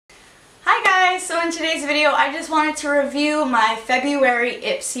guys, so in today's video I just wanted to review my February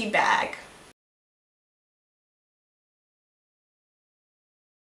Ipsy bag.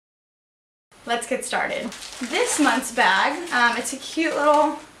 Let's get started. This month's bag, it's a cute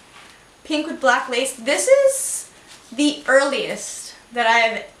little pink with black lace. This is the earliest that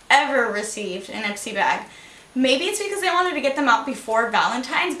I've ever received an Ipsy bag. Maybe it's because they wanted to get them out before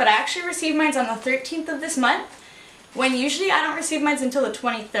Valentine's, but I actually received mine on the 13th of this month, when usually I don't receive mine until the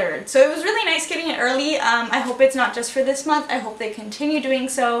 23rd. So it was really nice getting it early. I hope it's not just for this month. I hope they continue doing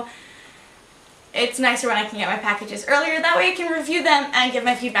so. It's nicer when I can get my packages earlier. That way I can review them and give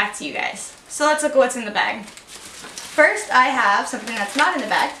my feedback to you guys. So let's look at what's in the bag. First, I have something that's not in the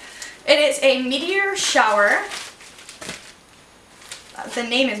bag. It is a meteor shower. The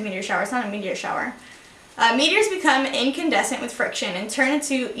name is meteor shower. It's not a meteor shower. Meteors become incandescent with friction and turn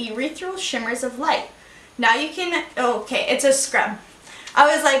into ethereal shimmers of light. Now you can, okay, it's a scrub.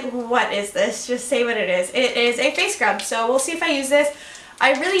 I was like, what is this? Just say what it is. It is a face scrub, so we'll see if I use this.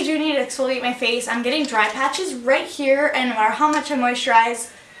 I really do need to exfoliate my face. I'm getting dry patches right here, and no matter how much I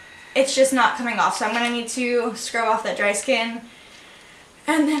moisturize, it's just not coming off. So I'm going to need to scrub off that dry skin,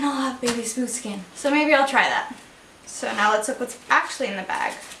 and then I'll have baby smooth skin. So maybe I'll try that. So now let's look what's actually in the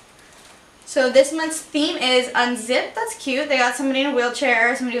bag. So this month's theme is unzip. That's cute. They got somebody in a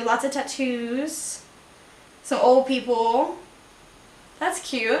wheelchair, somebody with lots of tattoos. Some old people. That's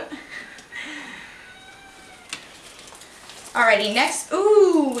cute. Alrighty, next,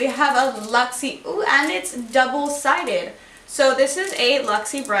 ooh, we have a Luxie, ooh, and it's double-sided. So this is a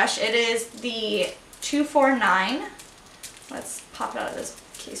Luxie brush. It is the 249. Let's pop it out of this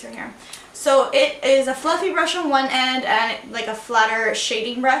case right here. So it is a fluffy brush on one end and like a flatter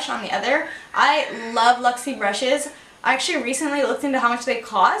shading brush on the other. I love Luxie brushes. I actually recently looked into how much they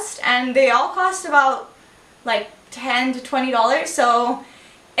cost, and they all cost about like $10 to $20, so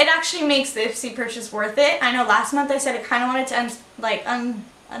it actually makes the Ipsy purchase worth it. I know last month I said I kind of wanted to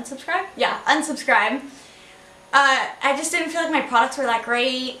unsubscribe? Yeah, unsubscribe. I just didn't feel like my products were that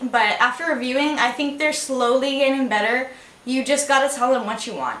great, but after reviewing, I think they're slowly getting better. You just gotta tell them what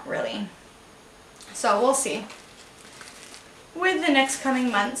you want, really. So we'll see with the next coming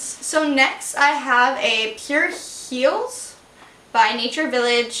months. So next I have a Pure Heals by Nature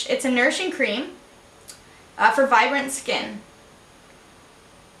Village. It's a nourishing cream. For vibrant skin.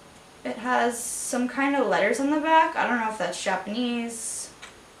 It has some kind of letters on the back. I don't know if that's Japanese.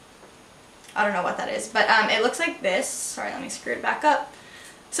 I don't know what that is, but it looks like this. Sorry, let me screw it back up.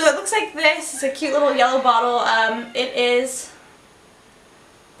 So it looks like this. It's a cute little yellow bottle. It is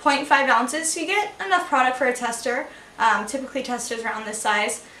 0.5 ounces, so you get enough product for a tester. Typically testers around this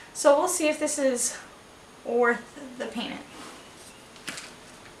size. So we'll see if this is worth the payment.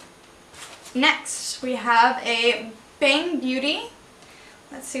 Next, we have a Bang Beauty.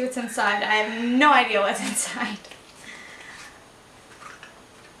 Let's see what's inside. I have no idea what's inside.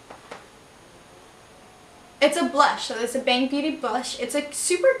 It's a blush, so it's a Bang Beauty blush. It's a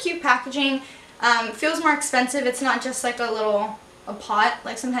super cute packaging. Feels more expensive. It's not just like a pot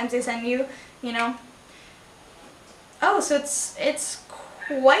like sometimes they send you, you know. Oh, so it's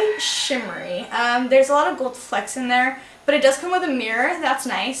quite shimmery. There's a lot of gold flecks in there. But it does come with a mirror. That's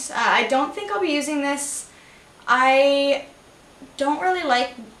nice. I don't think I'll be using this. I don't really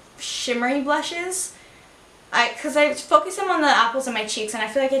like shimmery blushes. Because I focus them on the apples of my cheeks, and I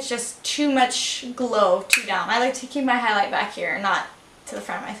feel like it's just too much glow too down. I like to keep my highlight back here, not to the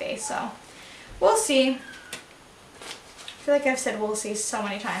front of my face. So we'll see. I feel like I've said we'll see so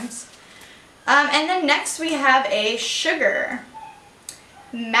many times. And then next we have a Sugar.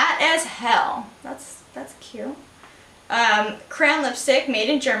 Matte as hell. That's cute. Crayon lipstick made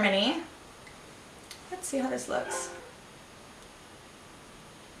in Germany. Let's see how this looks.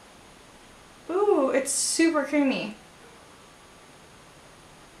 Ooh, it's super creamy.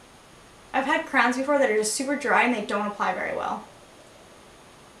 I've had crayons before that are just super dry and they don't apply very well.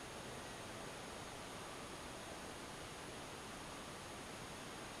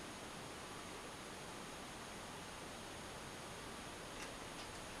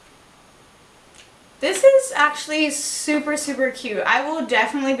 This is actually super, super cute. I will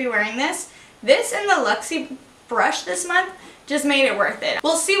definitely be wearing this. This and the Luxie brush this month just made it worth it.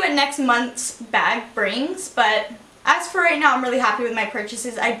 We'll see what next month's bag brings, but as for right now, I'm really happy with my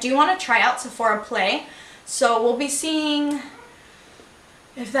purchases. I do want to try out Sephora Play, so we'll be seeing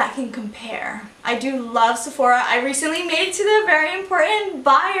if that can compare. I do love Sephora. I recently made it to the very important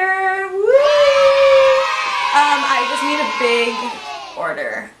buyer. Woo! I just made a big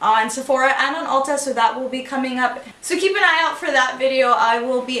order on Sephora and on Ulta, so that will be coming up. So keep an eye out for that video. I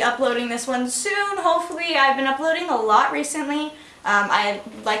will be uploading this one soon, hopefully. I've been uploading a lot recently. I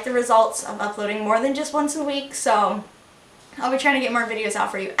like the results of uploading more than just once a week, so I'll be trying to get more videos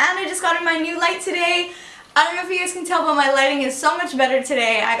out for you. And I just got in my new light today. I don't know if you guys can tell, but my lighting is so much better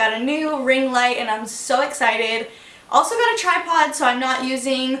today. I got a new ring light and I'm so excited. Also got a tripod, so I'm not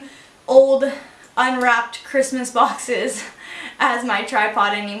using old unwrapped Christmas boxes as my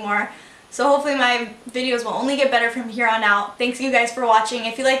tripod anymore. So hopefully my videos will only get better from here on out. Thanks you guys for watching.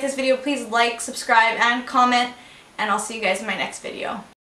 If you like this video, please like, subscribe, and comment, and I'll see you guys in my next video.